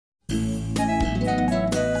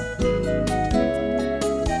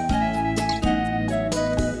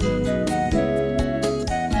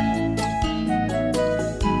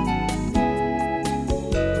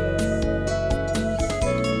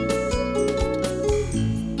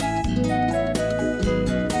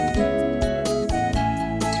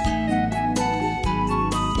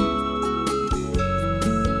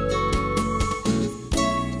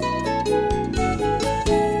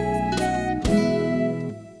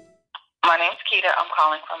name's Keita. I'm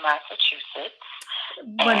calling from Massachusetts.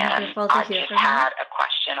 Wonderful to hear from you. I just had a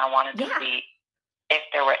question. I wanted to see if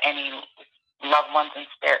there were any loved ones in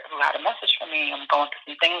spirit who had a message for me. I'm going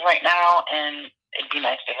through some things right now, and it'd be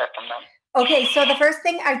nice to hear from them. Okay, so the first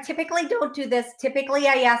thing, I typically don't do this. Typically,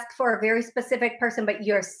 I ask for a very specific person, but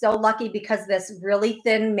you're so lucky because this really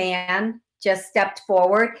thin man just stepped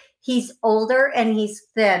forward. He's older and he's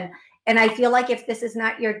thin. And I feel like if this is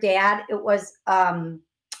not your dad, it was a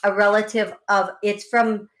relative of, it's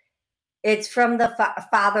from the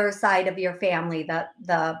father side of your family,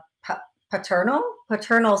 the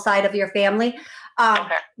paternal side of your family.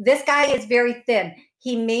 This guy is very thin.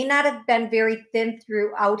 He may not have been very thin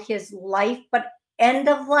throughout his life, but end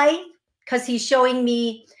of life, because he's showing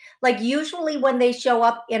me, like, usually when they show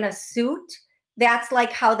up in a suit, that's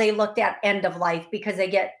like how they looked at end of life, because they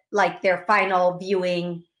get like their final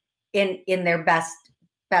viewing in their best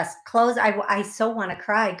clothes. I so want to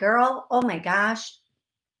cry, girl. Oh my gosh.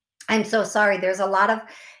 I'm so sorry. There's a lot of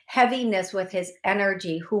heaviness with his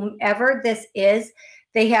energy. Whomever this is,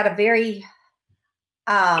 they had a very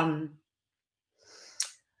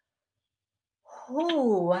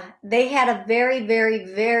they had a very, very,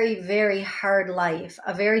 very, very hard life,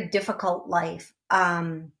 a very difficult life.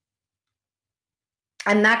 I'm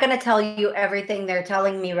not going to tell you everything they're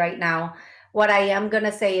telling me right now. What I am going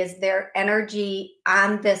to say is their energy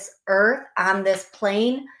on this earth, on this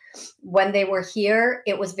plane, when they were here,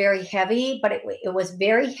 it was very heavy, but it was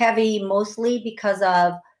very heavy mostly because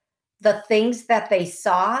of the things that they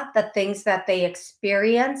saw, the things that they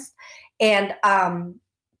experienced. And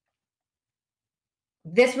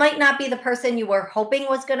this might not be the person you were hoping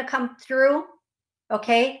was going to come through.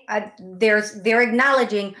 Okay. They're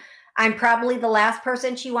acknowledging I'm probably the last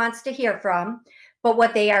person she wants to hear from. But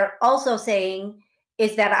what they are also saying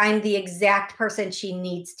is that I'm the exact person she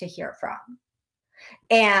needs to hear from.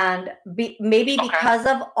 And maybe because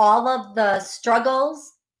of all of the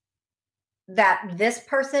struggles that this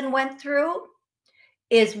person went through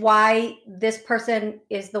is why this person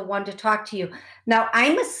is the one to talk to you. Now,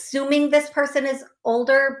 I'm assuming this person is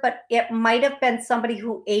older, but it might have been somebody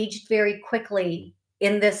who aged very quickly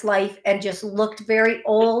in this life and just looked very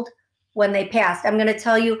old when they passed. I'm going to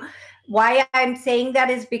tell you why I'm saying that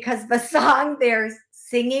is because the song they're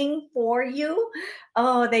singing for you,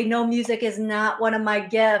 oh, they know music is not one of my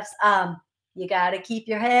gifts. You gotta keep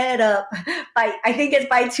your head up. I think it's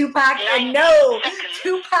by Tupac. And no,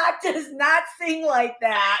 Tupac does not sing like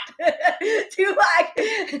that. Tupac.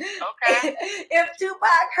 Okay. If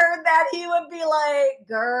Tupac heard that, he would be like,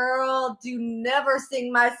 "Girl, do never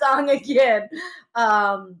sing my song again."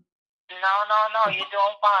 No, you're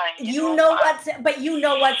doing fine. You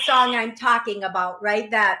know what song I'm talking about,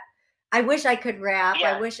 right? That I wish I could rap.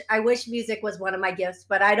 Yeah. I wish music was one of my gifts,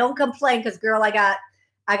 but I don't complain because, girl, I got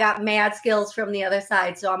mad skills from the other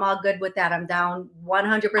side, so I'm all good with that. I'm down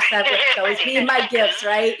 100% with those being my gifts,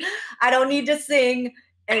 right? I don't need to sing.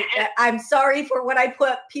 I'm sorry for what I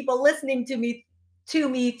put people listening to me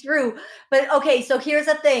through. But okay, so here's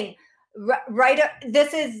the thing. Right,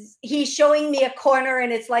 he's showing me a corner,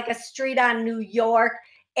 and it's like a street on New York,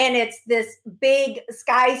 and it's this big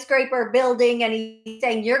skyscraper building, and he's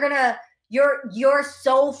saying, you're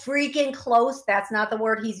so freaking close. That's not the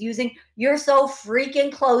word he's using. You're so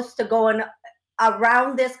freaking close to going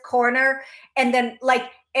around this corner. And then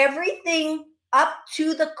like everything up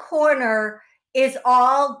to the corner is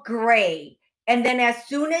all gray. And then as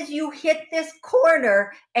soon as you hit this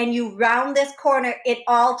corner and you round this corner, it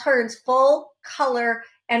all turns full color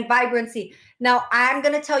and vibrancy. Now, I'm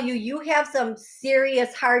going to tell you, you have some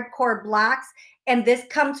serious hardcore blocks, and this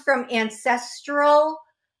comes from ancestral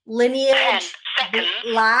lineage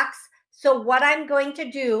blocks. So what I'm going to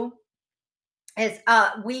do is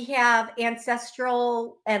we have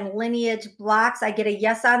ancestral and lineage blocks. I get a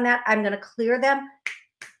yes on that. I'm going to clear them.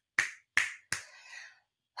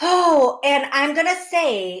 Oh, and I'm going to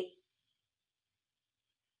say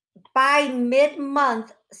by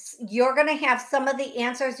mid-month, you're going to have some of the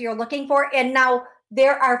answers you're looking for. And now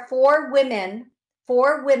there are four women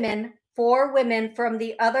from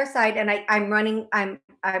the other side. And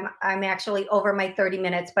I'm actually over my 30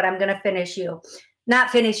 minutes, but I'm going to not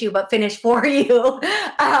finish you, but finish for you.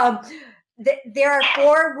 There are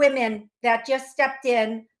four women that just stepped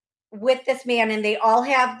in with this man, and they all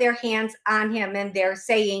have their hands on him, and they're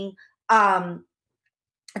saying,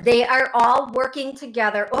 they are all working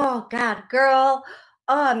together. Oh God, girl.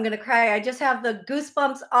 Oh, I'm going to cry. I just have the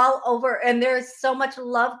goosebumps all over, and there's so much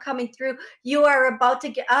love coming through. You are about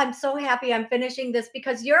to I'm so happy I'm finishing this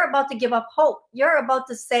because you're about to give up hope. You're about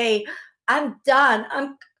to say, I'm done.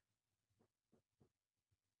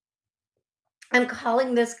 I'm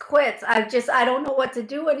calling this quits. I don't know what to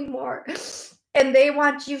do anymore. And they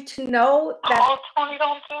want you to know that. Oh, Toni,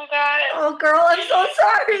 don't do that. Oh, girl, I'm so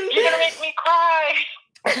sorry. You're going to make me cry.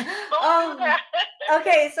 Don't do that.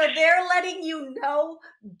 Okay, so they're letting you know,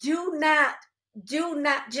 do not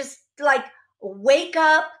just like wake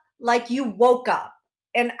up like you woke up.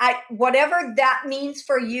 And whatever that means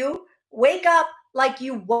for you, wake up like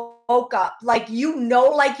you woke up, like you know,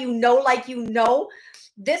 like you know, like you know.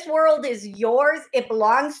 This world is yours. It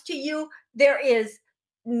belongs to you. There is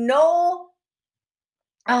no,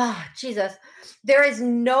 Jesus, there is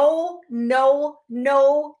no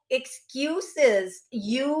excuses.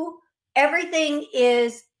 Everything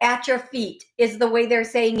is at your feet, is the way they're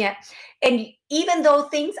saying it. And even though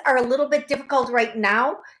things are a little bit difficult right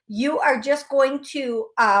now, you are just going to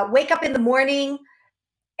wake up in the morning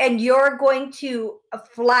and you're going to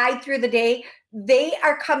fly through the day. They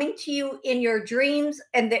are coming to you in your dreams,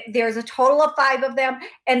 and there's a total of 5 of them,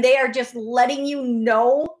 and they are just letting you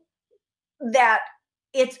know that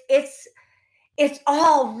it's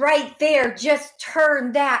all right there. Just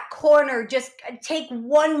turn that corner. Just take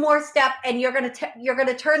one more step, and you're gonna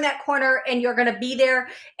turn that corner, and you're gonna be there,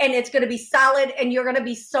 and it's gonna be solid, and you're gonna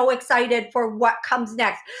be so excited for what comes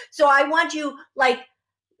next. So I want you, like,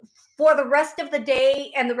 for the rest of the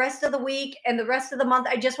day and the rest of the week and the rest of the month,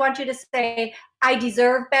 I just want you to say, I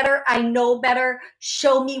deserve better. I know better.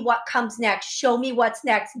 Show me what comes next. Show me what's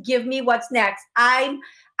next. Give me what's next. I'm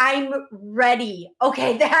ready.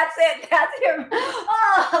 Okay, that's it. That's your,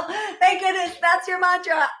 oh, thank goodness. That's your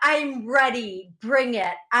mantra. I'm ready. Bring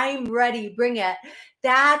it. I'm ready. Bring it.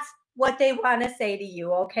 That's what they want to say to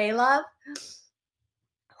you. Okay, love?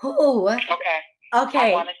 Ooh.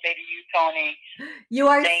 Okay. I want to say to you, Toni,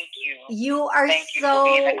 thank you. You are thank you for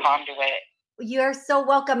being the conduit. You are so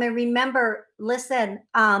welcome. And remember, listen,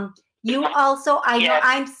 you also, I know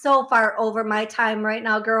I'm so far over my time right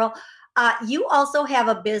now, girl. You also have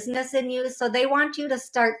a business in you. So they want you to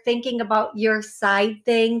start thinking about your side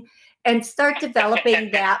thing and start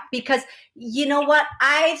developing that, because you know what?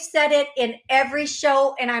 I've said it in every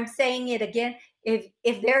show, and I'm saying it again.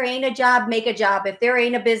 If there ain't a job, make a job. If there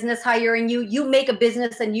ain't a business hiring you, you make a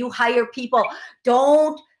business and you hire people.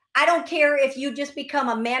 I don't care if you just become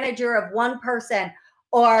a manager of one person,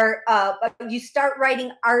 or you start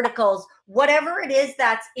writing articles, whatever it is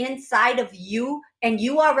that's inside of you, and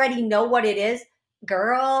you already know what it is,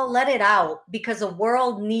 girl, let it out, because the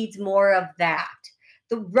world needs more of that.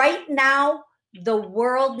 Right now, the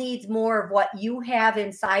world needs more of what you have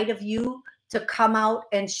inside of you to come out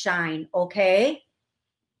and shine. Okay.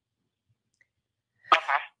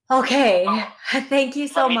 Okay. Thank you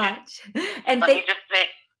so much. And let me just say,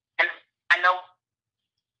 and I know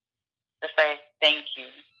to say thank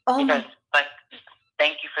you. Because, like,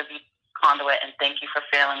 thank you for the conduit, and thank you for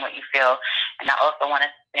feeling what you feel. And I also want to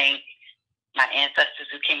thank my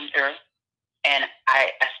ancestors who came through. And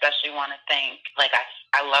I especially want to thank, like,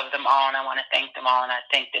 I love them all, and I want to thank them all. And I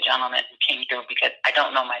thank the gentleman who came through, because I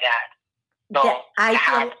don't know my dad. So to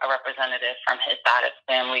have a representative from his side of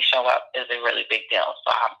the family show up is a really big deal.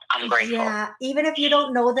 So I'm grateful. Yeah, even if you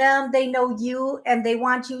don't know them, they know you, and they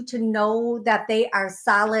want you to know that they are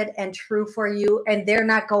solid and true for you, and they're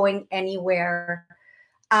not going anywhere.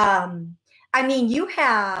 I mean, you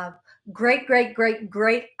have great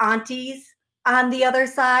aunties on the other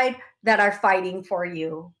side that are fighting for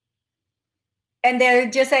you. And they're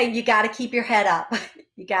just saying, you got to keep your head up.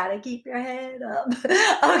 You got to keep your head up.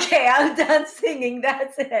 Okay, I'm done singing.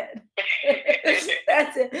 That's it.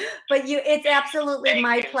 That's it. But it's absolutely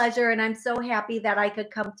my pleasure. And I'm so happy that I could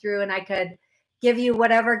come through and I could give you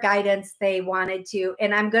whatever guidance they wanted to.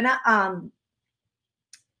 And I'm going to,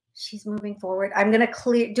 she's moving forward. I'm going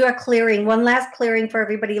to do a clearing, one last clearing for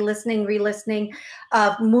everybody listening, re-listening,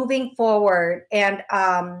 of moving forward. And,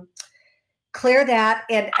 clear that,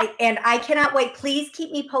 and I cannot wait. Please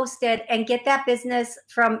keep me posted and get that business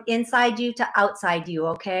from inside you to outside you,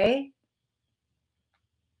 okay?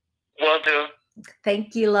 Will do.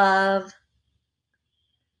 Thank you, love.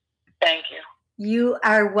 Thank you. You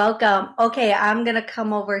are welcome. Okay, I'm going to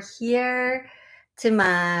come over here to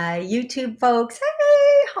my YouTube folks.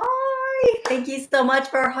 Hey, hi. Thank you so much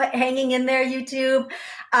for hanging in there, YouTube.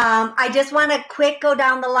 I just want to quick go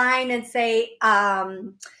down the line and say,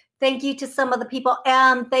 thank you to some of the people.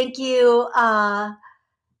 Thank you.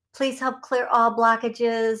 Please help clear all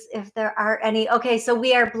blockages if there are any. Okay, so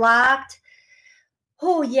we are blocked.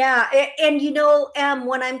 Oh, yeah. And you know,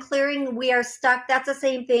 when I'm clearing, we are stuck. That's the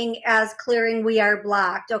same thing as clearing, we are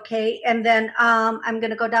blocked. Okay. And then I'm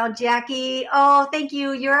going to go down. Jackie. Oh, thank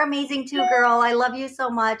you. You're amazing too, girl. I love you so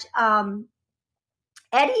much.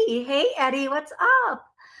 Eddie. Hey, Eddie. What's up?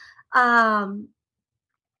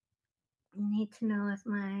 Need to know if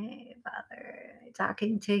my father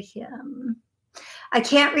talking to him. I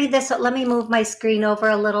can't read this, so let me move my screen over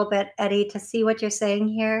a little bit, Eddie, to see what you're saying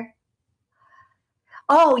here.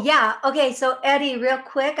 Oh, yeah. Okay, so Eddie, real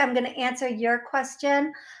quick, I'm going to answer your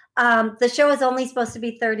question. The show is only supposed to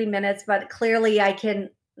be 30 minutes, but clearly I can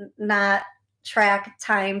not track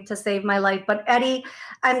time to save my life. But Eddie,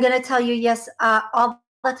 I'm going to tell you, yes, all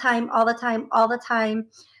the time, all the time, all the time.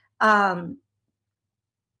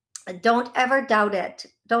 Don't ever doubt it.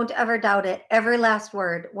 Don't ever doubt it. Every last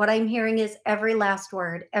word. What I'm hearing is every last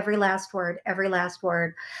word, every last word, every last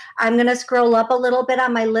word. I'm going to scroll up a little bit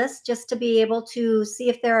on my list just to be able to see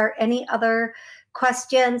if there are any other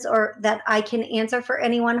questions or that I can answer for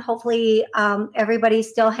anyone. Hopefully everybody's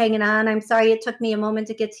still hanging on. I'm sorry it took me a moment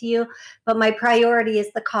to get to you, but my priority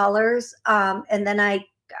is the callers. And then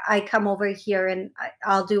I come over here and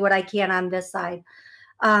I'll do what I can on this side.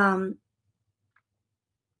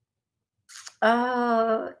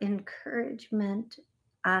 Encouragement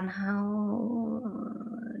on how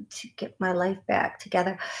to get my life back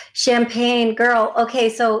together. Champagne, girl. Okay,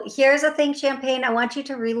 so here's the thing, Champagne. I want you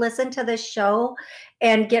to re-listen to this show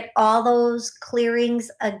and get all those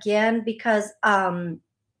clearings again because,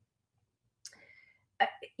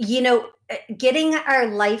 you know, getting our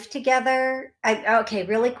life together. Okay,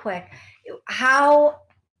 really quick. How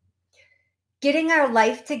getting our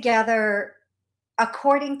life together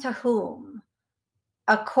according to whom?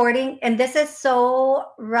 And this is so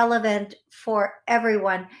relevant for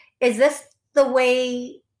everyone. Is this the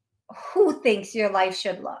way who thinks your life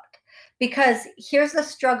should look? Because here's the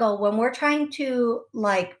struggle when we're trying to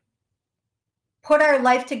like put our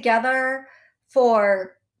life together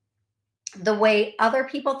for the way other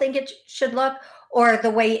people think it should look or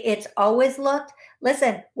the way it's always looked.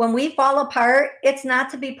 Listen, when we fall apart, it's not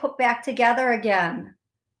to be put back together again.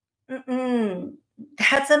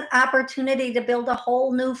 That's an opportunity to build a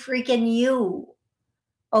whole new freaking you.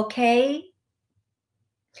 Okay?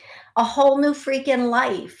 A whole new freaking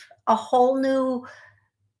life, a whole new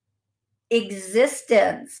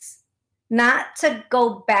existence. Not to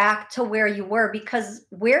go back to where you were, because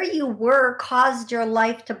where you were caused your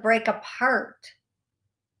life to break apart.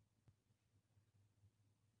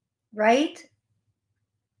 Right?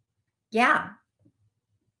 Yeah.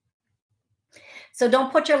 So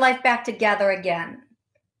don't put your life back together again.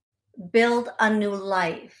 Build a new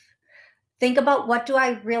life. Think about, what do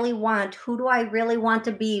I really want? Who do I really want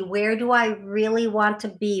to be? Where do I really want to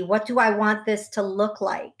be? What do I want this to look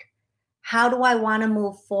like? How do I want to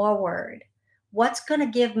move forward? What's going to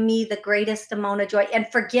give me the greatest amount of joy? And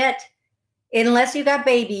forget, unless you got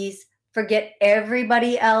babies, forget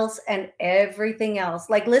everybody else and everything else.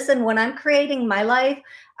 Like, listen, when I'm creating my life,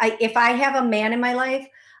 if I have a man in my life,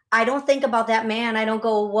 I don't think about that man. I don't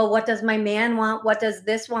go, well, what does my man want? What does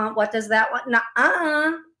this want? What does that want?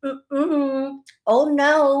 Oh,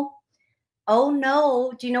 no. Oh,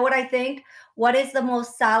 no. Do you know what I think? What is the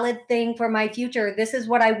most solid thing for my future? This is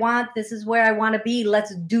what I want. This is where I want to be.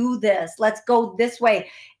 Let's do this. Let's go this way.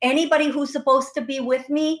 Anybody who's supposed to be with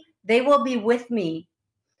me, they will be with me.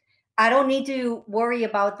 I don't need to worry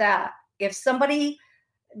about that. If somebody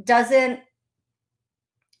doesn't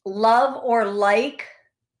love or like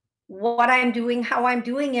what I'm doing, how I'm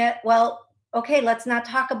doing it, well, okay, let's not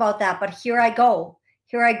talk about that. But here I go.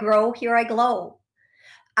 Here I grow. Here I glow.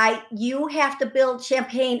 You have to build,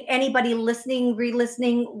 Champagne, anybody listening,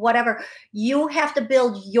 re-listening, whatever, you have to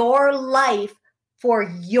build your life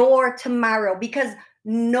for your tomorrow, because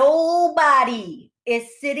nobody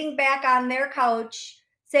is sitting back on their couch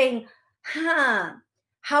saying, how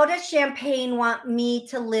does Champagne want me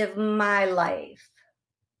to live my life?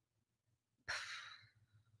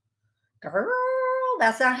 Girl,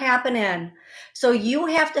 that's not happening. So you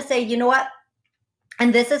have to say, you know what?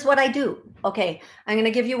 And this is what I do. Okay, I'm going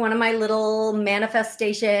to give you one of my little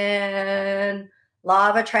manifestation, law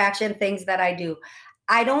of attraction things that I do.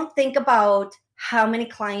 I don't think about how many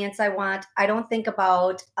clients I want. I don't think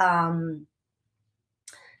about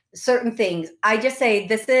certain things. I just say,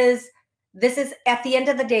 this is at the end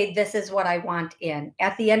of the day, this is what I want in.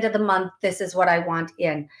 At the end of the month, this is what I want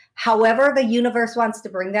in. However the universe wants to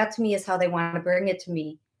bring that to me is how they want to bring it to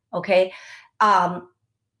me. Okay.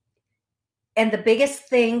 And the biggest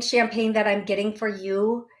thing, Champagne, that I'm getting for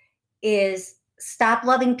you is stop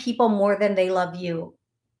loving people more than they love you.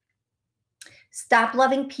 Stop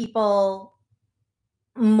loving people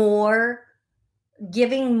more,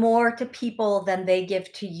 giving more to people than they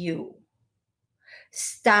give to you.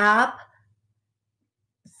 Stop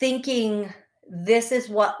thinking this is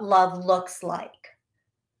what love looks like.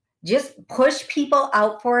 Just push people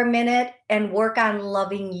out for a minute and work on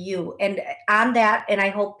loving you. And on that, and I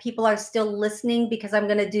hope people are still listening, because I'm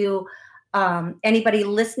going to do anybody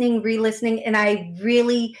listening, re-listening. And I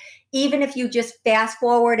really, even if you just fast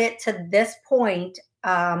forward it to this point,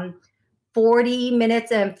 40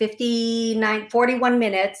 minutes and 41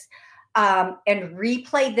 minutes, and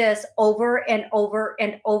replay this over and over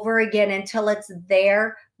and over again until it's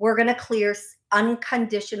there. We're going to clear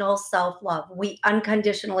unconditional self-love. We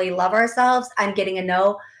unconditionally love ourselves. I'm getting a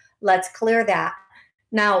no. Let's clear that.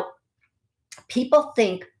 Now, people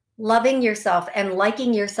think loving yourself and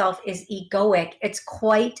liking yourself is egoic. It's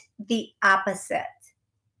quite the opposite.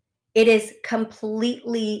 It is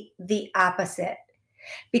completely the opposite.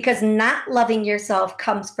 Because not loving yourself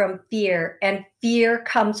comes from fear, and fear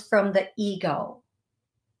comes from the ego.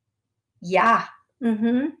 Yeah.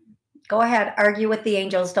 Go ahead, argue with the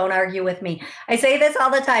angels. Don't argue with me. I say this all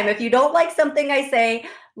the time. If you don't like something I say,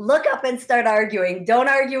 look up and start arguing. Don't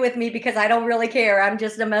argue with me, because I don't really care. I'm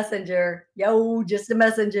just a messenger. Just a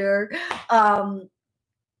messenger.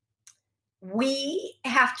 We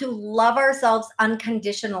have to love ourselves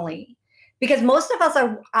unconditionally, because most of us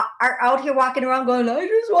are out here walking around going, I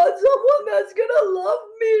just want someone that's gonna love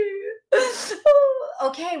me.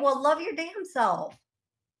 Okay, well, love your damn self.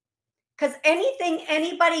 Because anything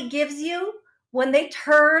anybody gives you, when they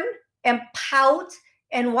turn and pout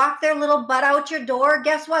and walk their little butt out your door,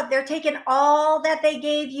 guess what? They're taking all that they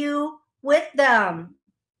gave you with them.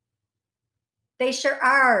 They sure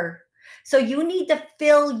are. So you need to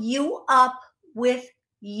fill you up with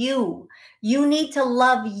you. You need to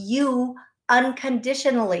love you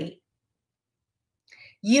unconditionally.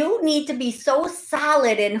 You need to be so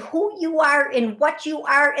solid in who you are, in what you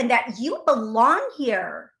are, and that you belong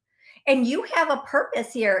here. And you have a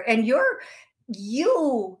purpose here, and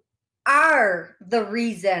you are the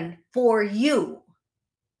reason for you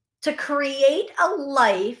to create a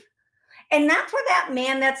life. And not for that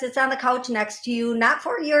man that sits on the couch next to you, not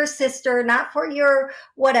for your sister, not for your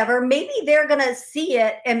whatever. Maybe they're going to see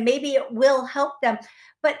it and maybe it will help them.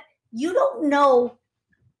 But you don't know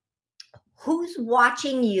who's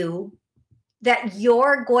watching you that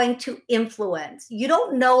you're going to influence. You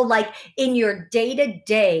don't know, like in your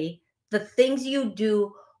day-to-day, the things you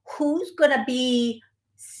do, who's going to be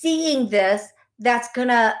seeing this that's going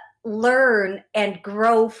to learn and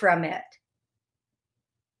grow from it.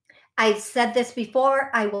 I've said this before,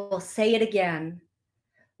 I will say it again.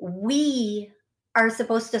 We are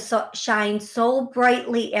supposed to shine so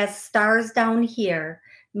brightly as stars down here,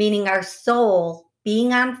 meaning our soul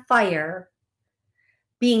being on fire,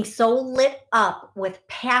 being so lit up with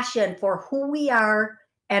passion for who we are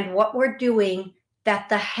and what we're doing, that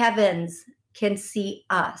the heavens can see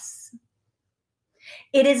us.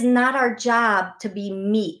 It is not our job to be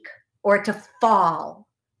meek or to fall.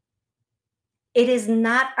 It is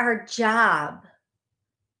not our job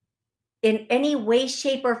in any way,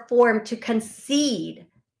 shape, or form to concede,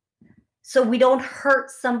 so we don't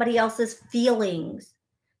hurt somebody else's feelings,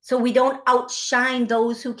 so we don't outshine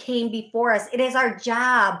those who came before us. It is our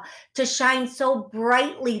job to shine so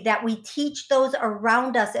brightly that we teach those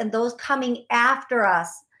around us and those coming after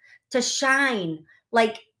us to shine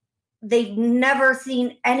like they've never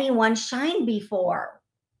seen anyone shine before.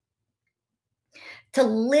 To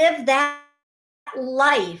live that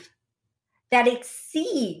life that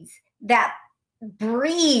exceeds, that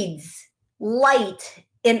breeds light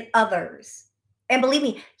in others. And believe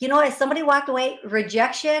me, you know, as somebody walked away,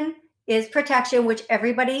 rejection is protection, which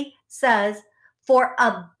everybody says, for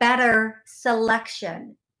a better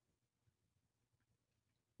selection.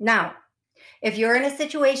 Now, if you're in a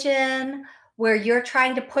situation where you're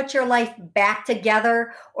trying to put your life back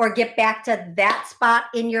together or get back to that spot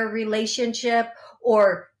in your relationship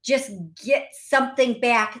or just get something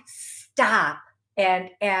back, stop. And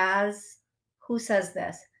as, who says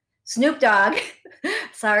this? Snoop Dogg.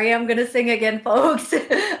 Sorry, I'm going to sing again, folks.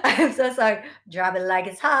 I'm so sorry. Drop it like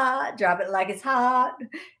it's hot. Drop it like it's hot.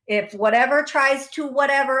 If whatever tries to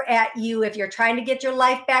whatever at you, if you're trying to get your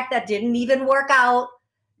life back that didn't even work out,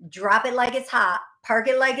 drop it like it's hot. Park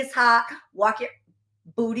it like it's hot. Walk your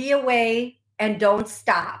booty away and don't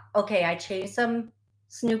stop. Okay, I changed some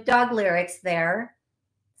Snoop Dogg lyrics there.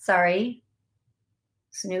 Sorry,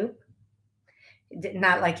 Snoop.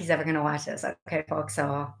 Not like he's ever going to watch this. Okay, folks,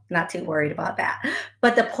 so not too worried about that.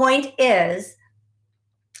 But the point is,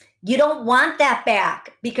 you don't want that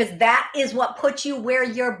back, because that is what puts you where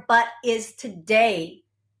your butt is today.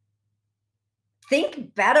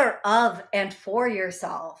 Think better of and for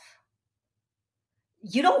yourself.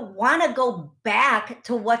 You don't want to go back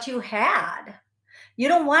to what you had. You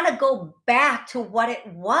don't want to go back to what it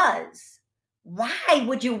was. Why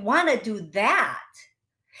would you want to do that?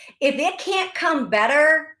 If it can't come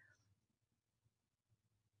better,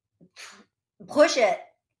 push it.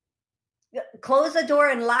 Close the door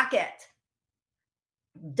and lock it.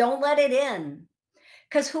 Don't let it in.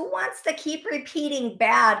 Because who wants to keep repeating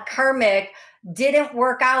bad, karmic, didn't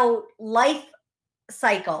work out life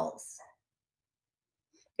cycles?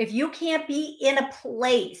 If you can't be in a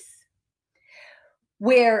place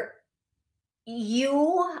where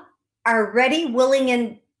you are ready, willing,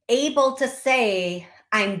 and able to say,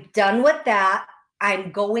 I'm done with that,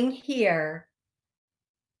 I'm going here,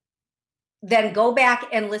 then go back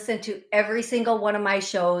and listen to every single one of my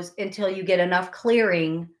shows until you get enough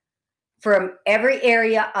clearing from every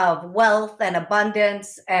area of wealth and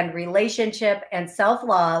abundance and relationship and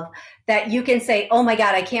self-love that you can say, oh my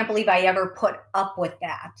God, I can't believe I ever put up with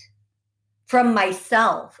that from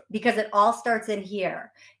myself, because it all starts in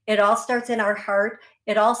here. It all starts in our heart.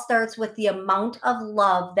 It all starts with the amount of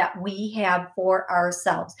love that we have for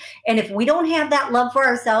ourselves. And if we don't have that love for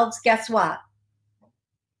ourselves, guess what?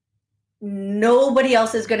 Nobody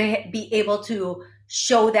else is going to be able to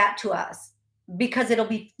show that to us, because it'll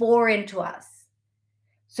be foreign to us.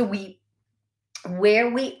 So where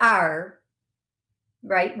we are,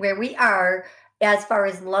 right, where we are as far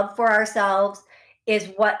as love for ourselves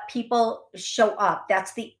is what people show up.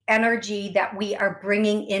 That's the energy that we are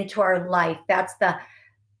bringing into our life. That's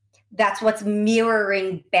what's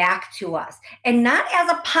mirroring back to us, and not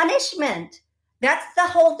as a punishment. That's the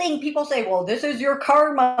whole thing. People say, well, this is your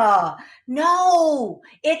karma. No,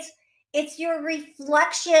 it's your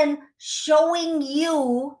reflection showing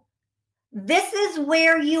you this is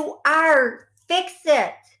where you are. Fix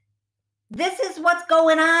it. This is what's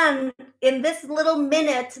going on in this little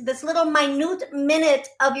minute, this little minute minute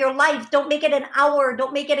of your life. Don't make it an hour.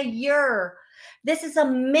 Don't make it a year. This is a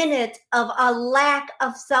minute of a lack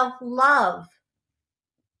of self-love.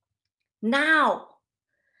 Now,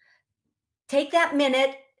 take that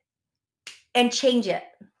minute and change it.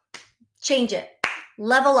 Change it.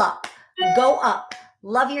 Level up. Go up.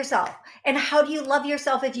 Love yourself. And how do you love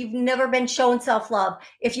yourself if you've never been shown self-love?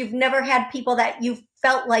 If you've never had people that you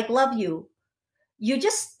felt like love you? You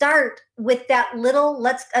just start with that little,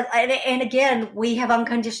 and again, we have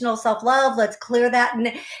unconditional self-love. Let's clear that.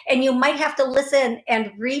 And you might have to listen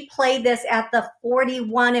and replay this at the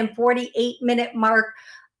 41 and 48 minute mark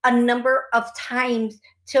a number of times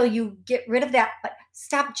till you get rid of that. But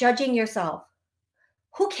stop judging yourself.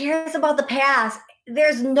 Who cares about the past?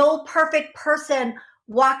 There's no perfect person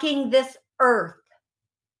walking this earth.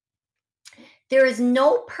 There is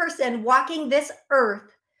no person walking this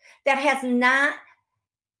earth that has not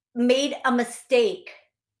made a mistake,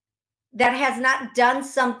 that has not done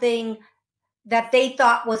something that they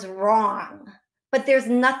thought was wrong. But there's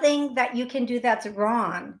nothing that you can do that's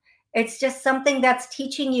wrong. It's just something that's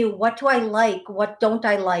teaching you, what do I like? What don't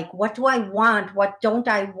I like? What do I want? What don't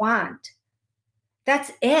I want?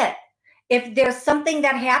 That's it. If there's something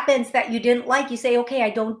that happens that you didn't like, you say, okay,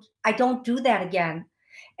 I don't do that again.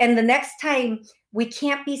 And the next time, we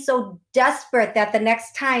can't be so desperate that the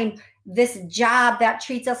next time this job that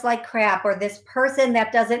treats us like crap, or this person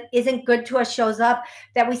that isn't good to us shows up,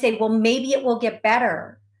 that we say, well, maybe it will get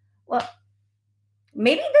better. Well,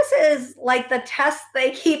 maybe this is like the test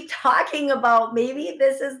they keep talking about. Maybe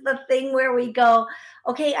this is the thing where we go,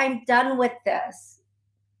 okay, I'm done with this.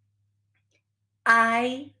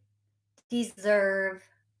 I deserve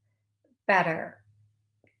better.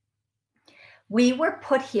 We were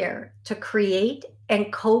put here to create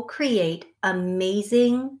and co-create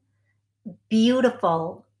amazing,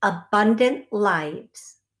 beautiful, abundant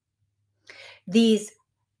lives. These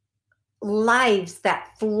lives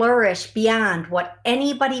that flourish beyond what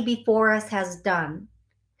anybody before us has done.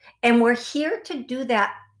 And we're here to do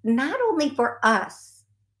that not only for us,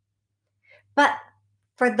 but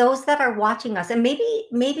for those that are watching us. And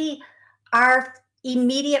maybe our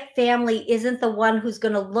immediate family isn't the one who's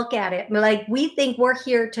going to look at it. Like, we think we're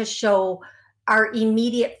here to show our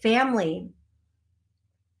immediate family.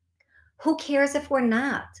 Who cares if we're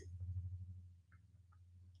not?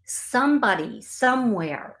 Somebody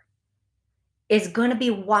somewhere is going to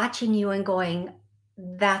be watching you and going,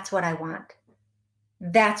 that's what I want.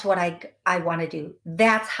 That's what I want to do.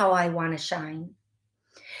 That's how I want to shine.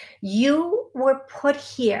 You were put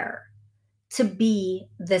here to be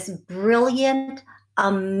this brilliant,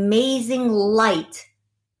 amazing light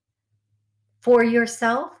for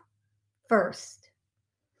yourself first.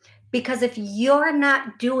 Because if you're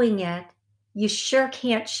not doing it, you sure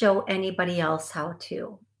can't show anybody else how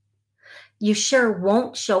to. You sure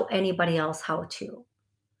won't show anybody else how to.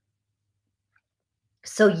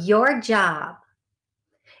 So your job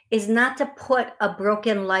is not to put a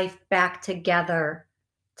broken life back together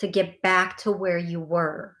to get back to where you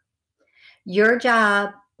were. Your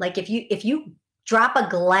job, like if you drop a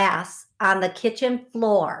glass on the kitchen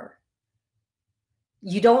floor,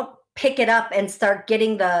 you don't pick it up and start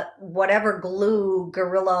getting the whatever glue,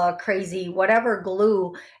 Gorilla Crazy, whatever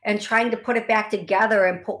glue, and trying to put it back together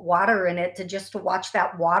and put water in it to watch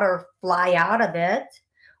that water fly out of it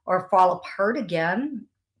or fall apart again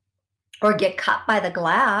or get cut by the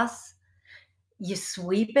glass. You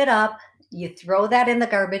sweep it up, you throw that in the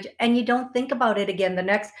garbage, and you don't think about it again. The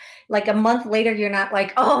next, like a month later, you're not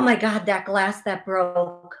like, oh my God, that glass that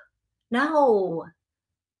broke. No.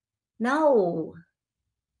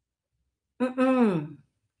 Mm-mm.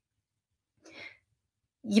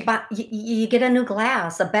 You get a new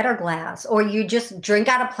glass, a better glass, or you just drink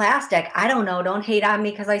out of plastic. I don't know. Don't hate on me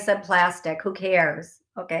because I said plastic. Who cares?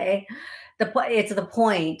 Okay. It's the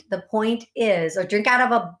point. The point is, or drink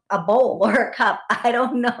out of a bowl or a cup. I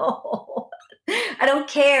don't know. I don't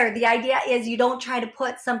care. The idea is you don't try to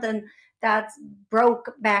put something that's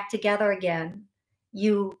broke back together again.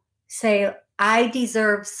 You say, I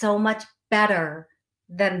deserve so much better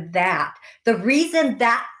than that. The reason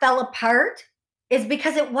that fell apart is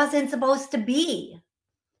because it wasn't supposed to be.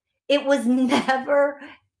 It was never,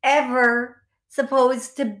 ever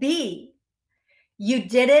supposed to be. You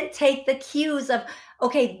didn't take the cues of,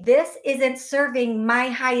 okay, this isn't serving my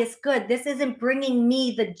highest good. This isn't bringing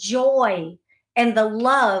me the joy and the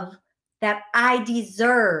love that I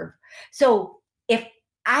deserve. So if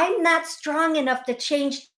I'm not strong enough to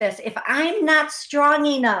change this, if I'm not strong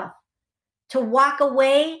enough to walk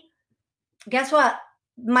away, guess what?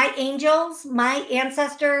 My angels, my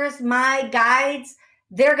ancestors, my guides,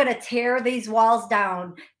 they're going to tear these walls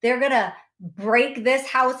down. They're going to break this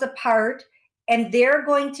house apart, and they're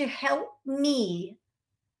going to help me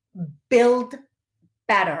build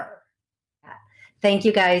better. Thank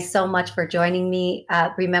you guys so much for joining me.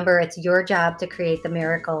 Remember, it's your job to create the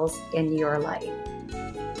miracles in your life.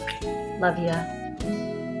 Love you.